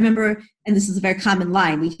 I remember, and this is a very common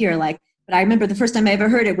line we hear, but I remember the first time I ever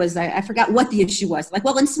heard it was, I forgot what the issue was.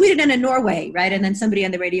 Well, in Sweden and in Norway, right? And then somebody on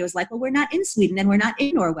the radio was like, well, we're not in Sweden and we're not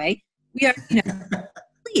in Norway. We are,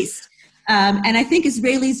 pleased. And I think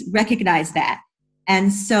Israelis recognize that.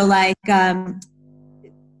 And so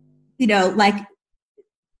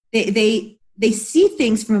they see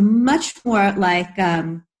things from a much more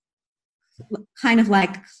kind of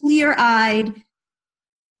clear-eyed,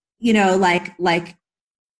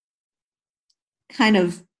 kind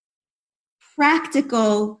of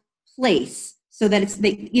practical place, so that it's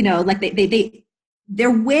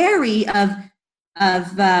they're wary of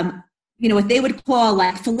what they would call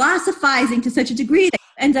like philosophizing to such a degree that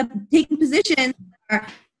you end up taking positions that are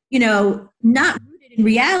not rooted in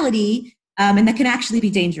reality, and that can actually be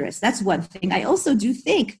dangerous. That's one thing. I also do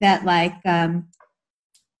think that I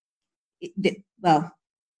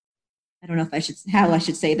don't know how I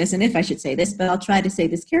should say this and if I should say this, but I'll try to say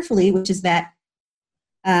this carefully, which is that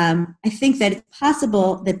I think that it's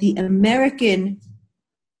possible that the American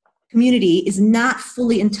community is not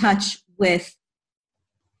fully in touch with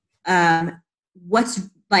what's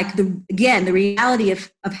like the reality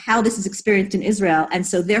of how this is experienced in Israel. And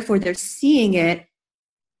so therefore they're seeing it.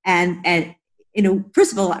 And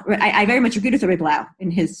first of all, I very much agree with Rabbi Blau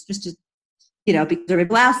in his, because Rabbi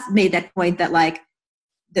Blau made that point that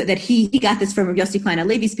that he got this from Yossi Klein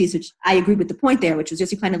HaLevi's piece, which I agreed with the point there, which was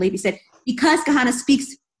Yossi Klein HaLevi said, because Kahana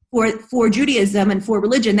speaks for Judaism and for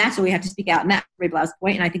religion, that's why we have to speak out. And that's Rabbi Blau's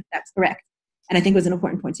point, and I think that's correct. And I think it was an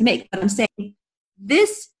important point to make. But I'm saying the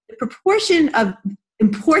proportion of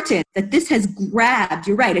importance that this has grabbed,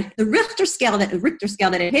 you're right, the Richter scale that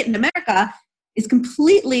it hit in America is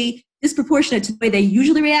completely disproportionate to the way they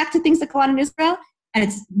usually react to things that go on in Israel.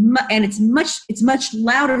 And it's much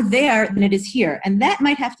louder there than it is here. And that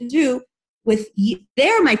might have to do with,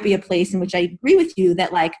 there might be a place in which I agree with you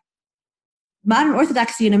that modern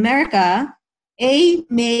Orthodoxy in America,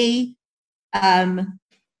 may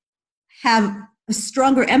have a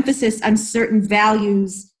stronger emphasis on certain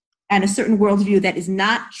values and a certain worldview that is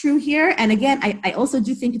not true here. And again, I also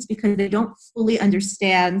do think it's because they don't fully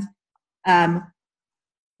understand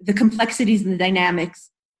the complexities and the dynamics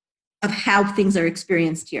of how things are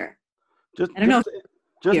experienced here. To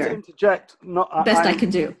interject, best I can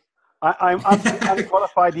do. I'm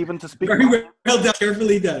unqualified even to speak. Very well done,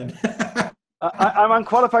 carefully done. I'm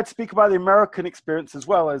unqualified to speak about the American experience as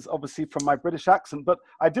well as obviously from my British accent, but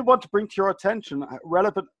I did want to bring to your attention,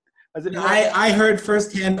 relevant as it. I heard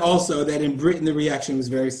firsthand also that in Britain the reaction was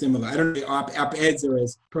very similar. I don't know op-eds are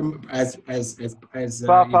as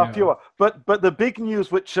far fewer. But the big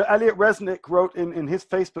news, which Elliot Resnick wrote in his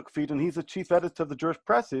Facebook feed, and he's the chief editor of the Jewish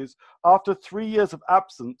Press, is after 3 years of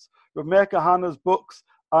absence, Rav Meir Kahana's books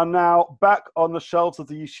are now back on the shelves of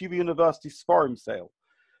the Yeshiva University Sforim sale,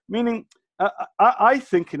 meaning. I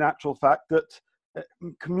think, in actual fact, that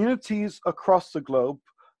communities across the globe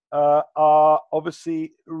are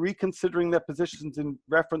obviously reconsidering their positions in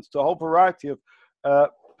reference to a whole variety of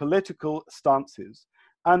political stances,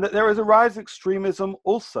 and that there is a rise of extremism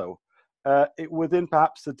also within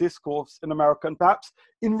perhaps the discourse in America. And perhaps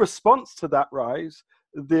in response to that rise,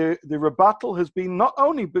 the rebuttal has been not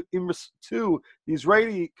only to the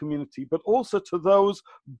Israeli community, but also to those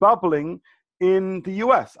bubbling in the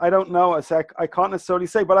US. I don't know, I can't necessarily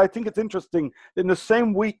say, but I think it's interesting that in the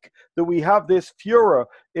same week that we have this furor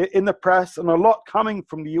in the press and a lot coming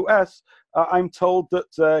from the US, I'm told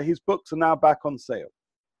that his books are now back on sale.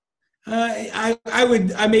 I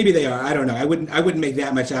would maybe they are. I don't know. I wouldn't make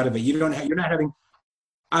that much out of it. You're not having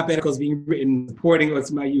op-ed articles being written supporting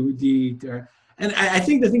Otzma Yehudit. And I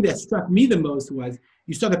think the thing that struck me the most was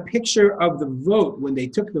you saw the picture of the vote when they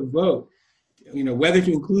took the vote, whether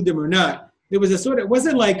to include them or not. There was a sort of, it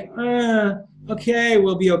wasn't like, okay,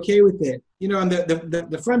 we'll be okay with it. On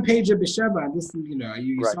the front page of B'Sheva, this,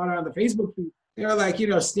 you right. Saw it on the Facebook feed, they're like,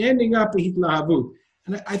 standing up and hitlahavut.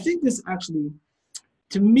 And I think this actually,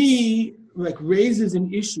 to me, raises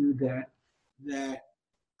an issue that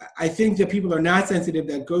I think that people are not sensitive,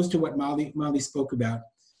 that goes to what Molly spoke about.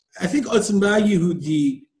 I think Otzma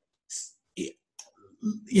Yehudit,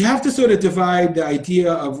 you have to sort of divide the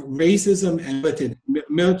idea of racism and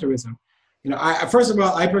militarism. First of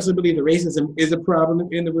all, I personally believe that racism is a problem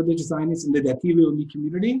in the religious Zionists and the Dati Leumi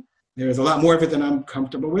community. There's a lot more of it than I'm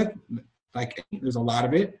comfortable with. There's a lot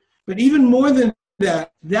of it. But even more than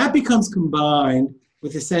that, that becomes combined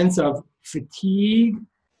with a sense of fatigue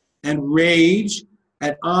and rage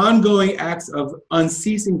at ongoing acts of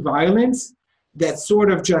unceasing violence that's sort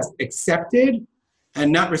of just accepted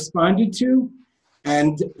and not responded to.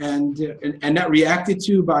 And not reacted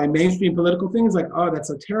to by mainstream political things like, oh, that's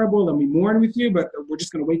so terrible, and we mourn with you, but we're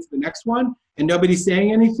just going to wait to the next one, and nobody's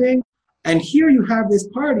saying anything. And here you have this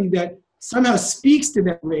party that somehow speaks to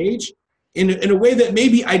that rage in a way that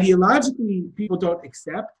maybe ideologically people don't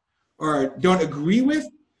accept or don't agree with,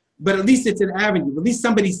 but at least it's an avenue. At least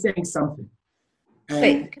somebody's saying something.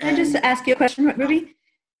 Wait, can I just ask you a question, Ruby?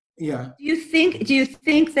 Yeah. Do you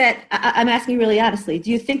think that, I'm asking really honestly,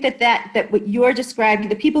 do you think that what you're describing,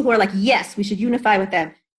 the people who are like, yes, we should unify with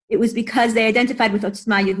them, it was because they identified with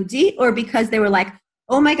Otzma Yehudit, or because they were like,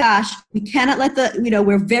 oh my gosh, we cannot let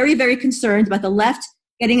we're very, very concerned about the left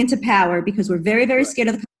getting into power because we're very, very scared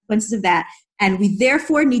of the consequences of that. And we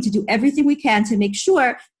therefore need to do everything we can to make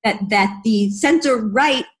sure that the center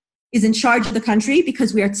right is in charge of the country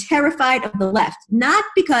because we are terrified of the left, not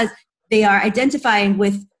because they are identifying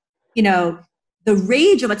with, the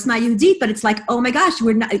rage of Otzma Yehudit, but it's like, oh my gosh,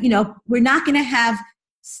 we're not going to have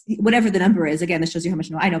whatever the number is. Again, this shows you how much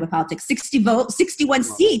I know about politics. 61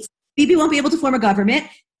 seats. Bibi won't be able to form a government,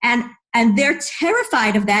 and they're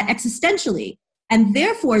terrified of that existentially, and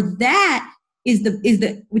therefore that is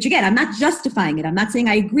the which again, I'm not justifying it. I'm not saying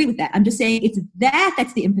I agree with that. I'm just saying it's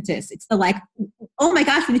that's the impetus. It's the like, oh my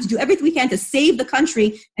gosh, we need to do everything we can to save the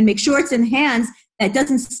country and make sure it's in hands that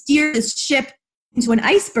doesn't steer this ship into an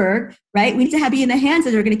iceberg, right? We need to be in the hands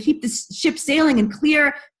that are going to keep this ship sailing in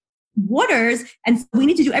clear waters, and so we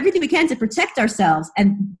need to do everything we can to protect ourselves.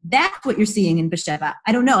 And that's what you're seeing in Be'Sheva.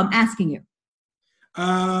 I don't know. I'm asking you.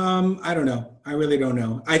 I don't know. I really don't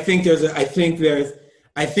know. I think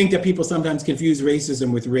that people sometimes confuse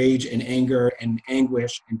racism with rage and anger and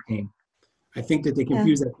anguish and pain. I think that they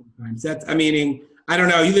confuse that sometimes. I don't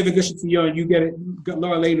know. You live in Gush Etzion, you get it,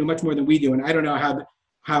 Laura Leinu, much more than we do, and I don't know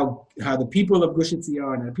how the people of Gush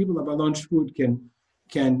Etzion and the people of Alon Shvut can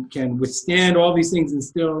withstand all these things and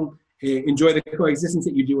still enjoy the coexistence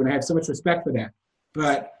that you do, and I have so much respect for that.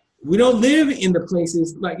 But we don't live in the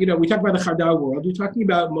places like, we talk about the Chardal world. You're talking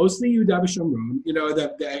about mostly Yehuda v'Shomron,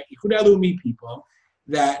 the Ichud HaLeumi people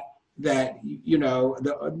that. One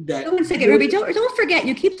second, Ruby, don't forget,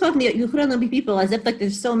 you keep talking to Yehuda HaLeumi people as if like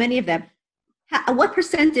there's so many of them. What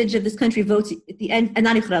percentage of this country votes at the end? And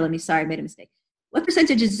not Ichud HaLeumi, sorry, I made a mistake. What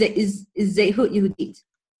percentage is Zehut Yehudit?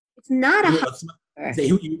 It's not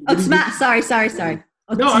sorry.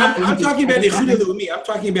 No, I'm talking about Ichud HaLeumi. I'm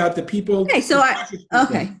talking about the people. Okay, so Ichud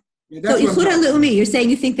HaLeumi, you're saying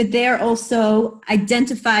you think that they're also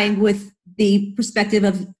identifying with the perspective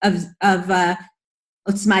of Otzma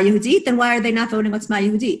Yehudit, then why are they not voting Otzma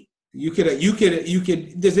Yehudit? You could.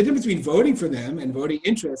 There's a difference between voting for them and voting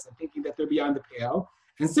interest and thinking that they're beyond the pale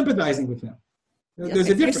and sympathizing with them. There's a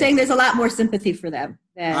difference. You're saying there's a lot more sympathy for them.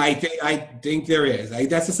 I think there is.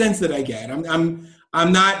 That's the sense that I get. I'm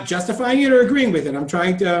not justifying it or agreeing with it. I'm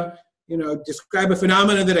trying to, describe a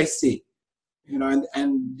phenomenon that I see, and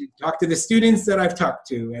talk to the students that I've talked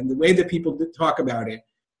to and the way that people talk about it,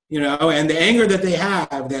 and the anger that they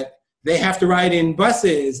have that they have to ride in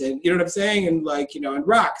buses and, you know what I'm saying? And and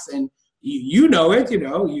rocks and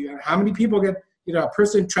how many people get, a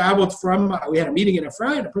person traveled from, we had a meeting in a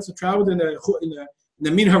front, a person traveled in the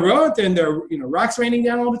Minharot and there are, rocks raining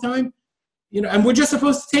down all the time, and we're just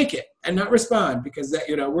supposed to take it and not respond because that,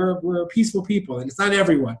 we're peaceful people and it's not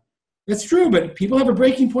everyone. That's true, but people have a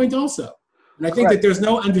breaking point also. And I think that there's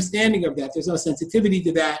no understanding of that. There's no sensitivity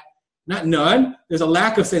to that. Not none. There's a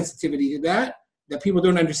lack of sensitivity to that people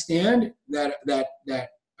don't understand, that a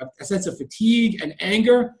sense of fatigue and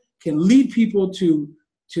anger can lead people to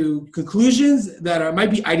conclusions that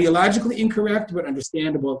might be ideologically incorrect but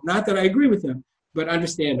understandable. Not that I agree with them, but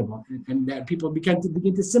understandable, and that people begin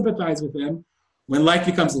to sympathize with them when life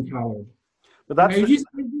becomes intolerable. But that's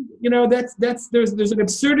there's an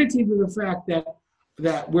absurdity to the fact that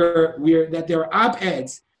there are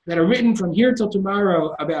op-eds that are written from here till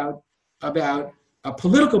tomorrow about a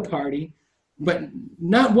political party, but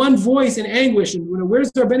not one voice in anguish. And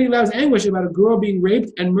where's Benny Lau's anguish about a girl being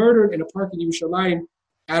raped and murdered in a park in Yerushalayim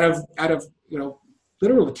out of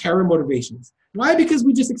literal terror motivations? Why? Because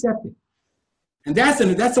we just accept it. And that's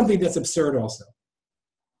something that's absurd also.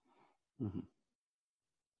 Mm-hmm.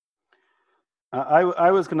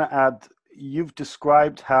 I was going to add, you've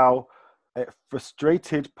described how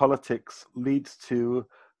frustrated politics leads to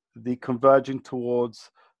the converging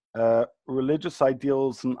towards religious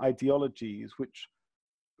ideals and ideologies which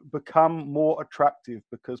become more attractive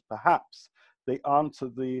because perhaps they answer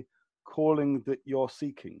the calling that you're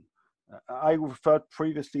seeking. I referred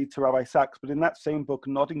previously to Rabbi Sachs, but in that same book,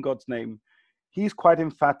 Not in God's Name, he's quite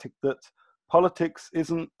emphatic that politics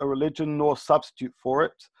isn't a religion nor substitute for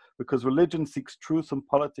it, because religion seeks truth and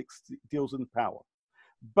politics deals in power.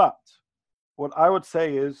 But what I would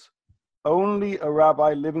say is only a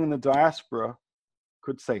rabbi living in the diaspora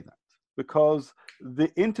could say that, because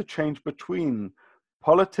the interchange between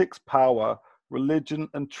politics, power, religion,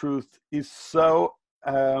 and truth is so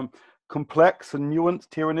complex and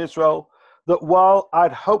nuanced here in Israel that while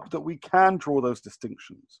I'd hope that we can draw those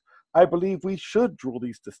distinctions, I believe we should draw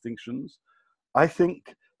these distinctions. I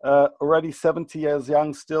think already 70 years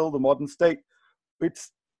young still, the modern state,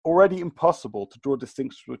 it's already impossible to draw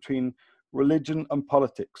distinctions between religion and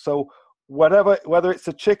politics. So whether it's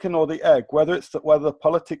the chicken or the egg, whether the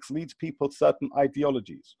politics leads people to certain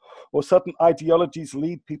ideologies, or certain ideologies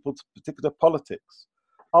lead people to particular politics.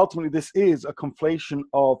 Ultimately, this is a conflation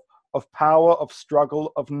of power, of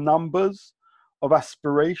struggle, of numbers, of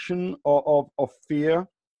aspiration, or of fear.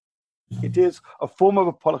 It is a form of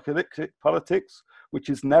a politics, which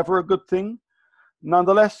is never a good thing.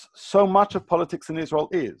 Nonetheless, so much of politics in Israel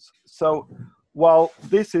is. So while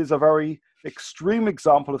this is a very extreme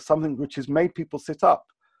example of something which has made people sit up,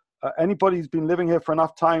 anybody who's been living here for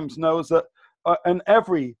enough times knows that in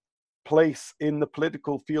every place in the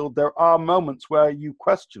political field, there are moments where you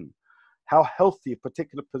question how healthy a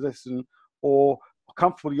particular position or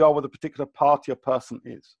comfortable you are with a particular party or person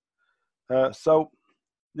is. So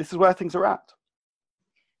this is where things are at.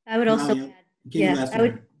 I would also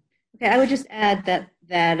add, I would just add that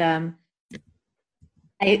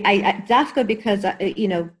Dafka,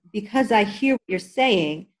 because I hear what you're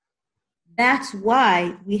saying, that's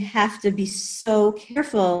why we have to be so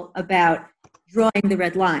careful about drawing the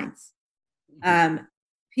red lines.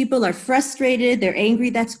 People are frustrated, they're angry,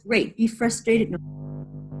 that's great. Be frustrated. But,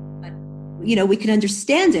 we can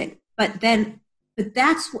understand it.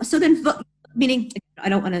 Meaning, I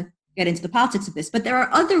don't want to get into the politics of this, but there are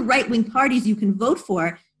other right-wing parties you can vote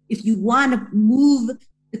for if you want to move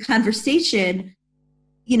the conversation,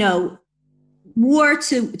 more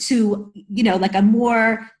to like a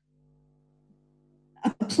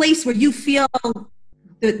place where you feel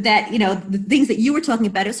that the things that you were talking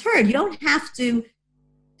about is heard. You don't have to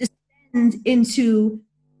descend into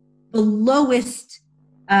the lowest,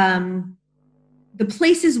 the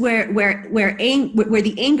places where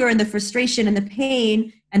the anger and the frustration and the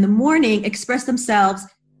pain and the mourning express themselves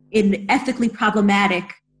in ethically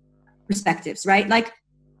problematic perspectives, right? Like,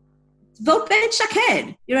 vote Bennett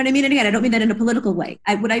Shaked. You know what I mean? And again, I don't mean that in a political way.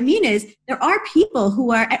 What I mean is there are people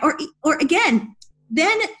who are, or again,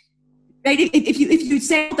 then, right? If you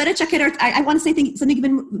say Bennett Shaked, or I want to say something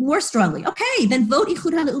even more strongly. Okay, then vote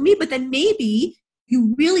Ichud HaLeumi, but then maybe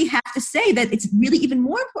you really have to say that it's really even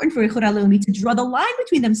more important for Ichud HaLeumi to draw the line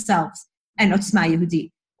between themselves and Otzma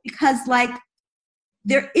Yehudit, because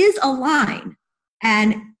there is a line,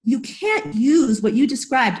 and you can't use what you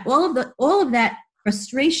described. All of that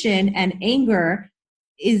frustration and anger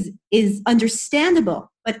is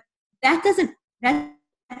understandable, but that doesn't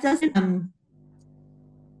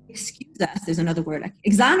excuse us. There's another word,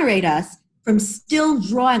 exonerate us from still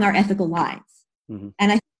drawing our ethical lines. Mm-hmm.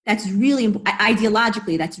 And I think that's really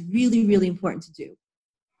ideologically, that's really, really important to do.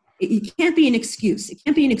 It can't be an excuse. It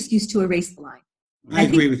can't be an excuse to erase the line. I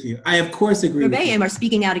agree with you. I of course agree with you. Are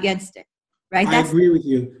speaking out against it. Right? I agree with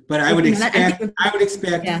you, but I would expect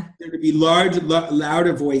there to be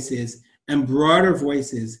louder voices and broader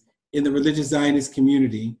voices in the religious Zionist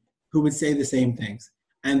community who would say the same things.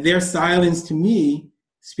 And their silence, to me,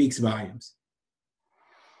 speaks volumes.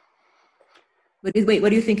 Wait, what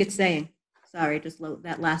do you think it's saying? Sorry, just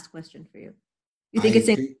that last question for you. You think it's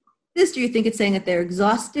saying this? Do you think it's saying that they're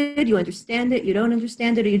exhausted? You understand it? You don't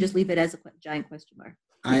understand it? Or you just leave it as a giant question mark?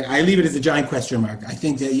 I leave it as a giant question mark. I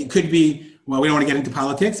think that it could be, well, we don't want to get into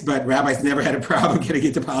politics, but rabbis never had a problem getting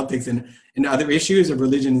into politics and other issues of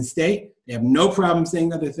religion and state. They have no problem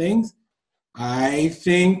saying other things. I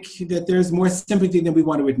think that there's more sympathy than we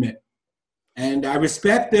want to admit. And I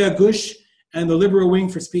respect the Gush and the liberal wing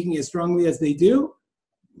for speaking as strongly as they do.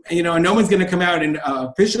 And, no one's going to come out and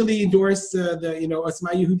officially endorse the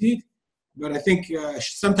Otzma Yehudit. But I think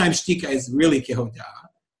sometimes shtika is really kehodah.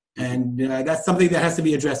 And that's something that has to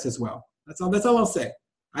be addressed as well. That's all I'll say.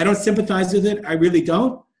 I don't sympathize with it. I really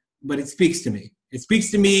don't. But it speaks to me. It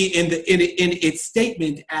speaks to me in its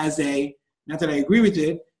statement as not that I agree with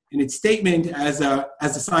it, in its statement as a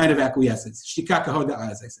sign of acquiescence. Shtika kehodah,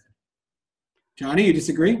 as I said. Johnny, you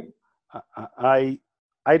disagree? I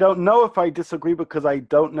don't know if I disagree, because I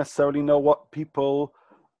don't necessarily know what people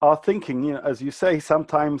are thinking. As you say,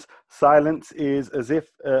 sometimes silence is as if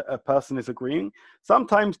a person is agreeing.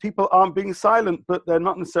 Sometimes people aren't being silent, but they're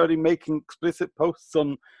not necessarily making explicit posts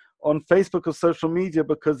on Facebook or social media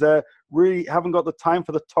because they really haven't got the time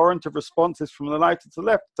for the torrent of responses from the right to the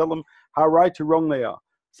left to tell them how right or wrong they are.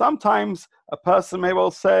 Sometimes a person may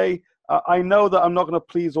well say, I know that I'm not going to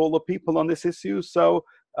please all the people on this issue, so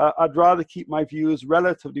I'd rather keep my views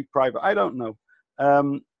relatively private. I don't know.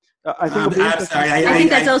 I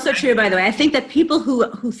think that's also true, by the way. I think that people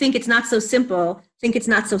who think it's not so simple think it's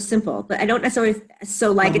not so simple, but I don't necessarily.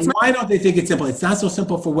 Why don't they think it's simple? It's not so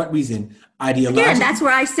simple for what reason? Ideological. Again, that's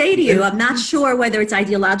where I say to you, I'm not sure whether it's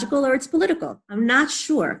ideological or it's political. I'm not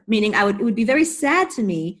sure. Meaning, it would be very sad to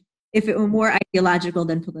me if it were more ideological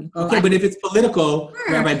than political. Okay, but if it's political,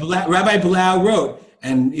 sure. Rabbi Blau wrote,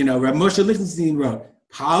 And, Rav Moshe Lichtenstein wrote,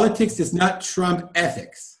 politics does not trump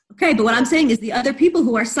ethics. Okay, but what I'm saying is the other people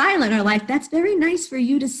who are silent are like, that's very nice for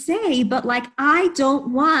you to say, but like, I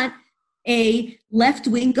don't want a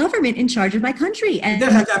left-wing government in charge of my country. And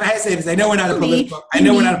I know we're not a political. I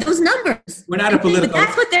know we're not those numbers. We're not a political. But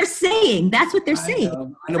that's what they're saying. That's what they're saying.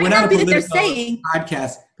 I know we're not a political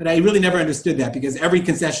podcast, but I really never understood that because every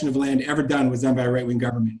concession of land ever done was done by a right-wing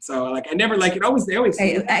government. So I never they always.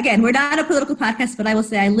 Again, we're not a political podcast, but I will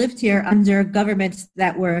say I lived here under governments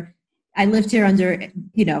that were. I lived here under,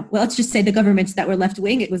 let's just say the governments that were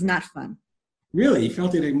left-wing. It was not fun. Really? You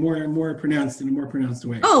felt it more pronounced in a more pronounced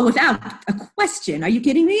way? Oh, without a question. Are you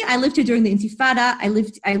kidding me? I lived here during the Intifada.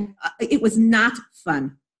 It was not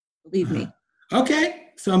fun. Believe me. Okay.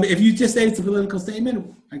 So if you just say it's a political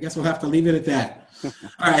statement, I guess we'll have to leave it at that. All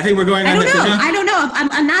right. I think we're going on. I don't know.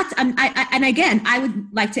 I'm not. And again, I would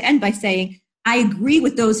like to end by saying I agree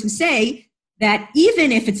with those who say that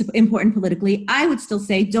even if it's important politically, I would still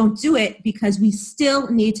say don't do it because we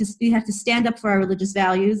have to stand up for our religious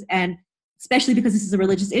values, and especially because this is a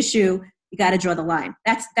religious issue, you got to draw the line.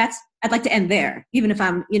 That's. I'd like to end there, even if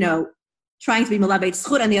I'm, trying to be malabeit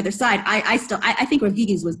zchut on the other side. I think Rav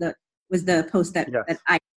Gigi's was the post that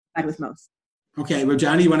I had with most. Okay, well,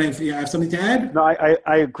 Johnny, you want to have something to add? No,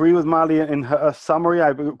 I agree with Mali in her summary. I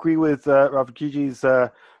agree with Rav Gigi's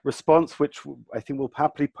response, which I think we'll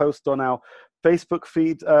happily post on our Facebook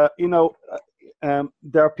feed. There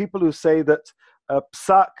are people who say that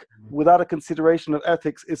psak without a consideration of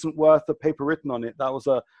ethics isn't worth the paper written on it. That was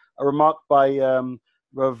a remark by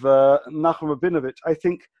Rav Nachum Rabinovich. I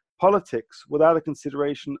think politics without a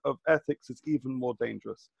consideration of ethics is even more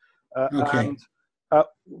dangerous. And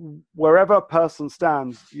wherever a person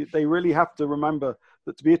stands, they really have to remember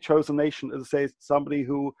that to be a chosen nation, as I say, is somebody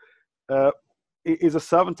who is a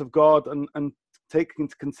servant of God and taking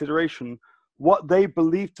into consideration what they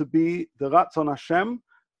believe to be the Ratzon Hashem,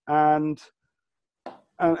 and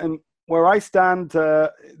where I stand,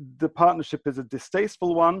 the partnership is a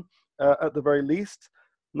distasteful one, at the very least.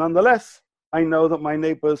 Nonetheless, I know that my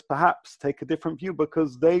neighbors perhaps take a different view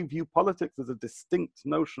because they view politics as a distinct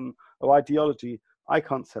notion of ideology. I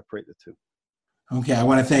can't separate the two. Okay, I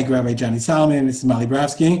want to thank Rabbi Johnny Solomon, Mrs. Mali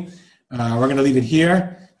Bravsky. We're going to leave it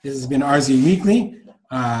here. This has been RZ Weekly.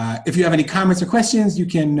 If you have any comments or questions, you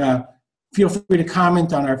can feel free to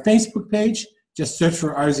comment on our Facebook page. Just search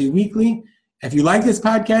for RZ Weekly. If you like this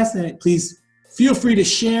podcast, please feel free to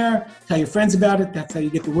share, tell your friends about it. That's how you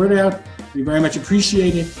get the word out. We very much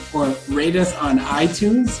appreciate it. Or rate us on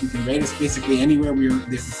iTunes. You can rate us basically anywhere where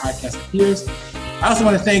the podcast appears. I also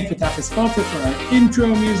want to thank Patafis Falter for our intro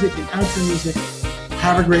music and outro music.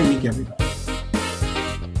 Have a great week, everybody.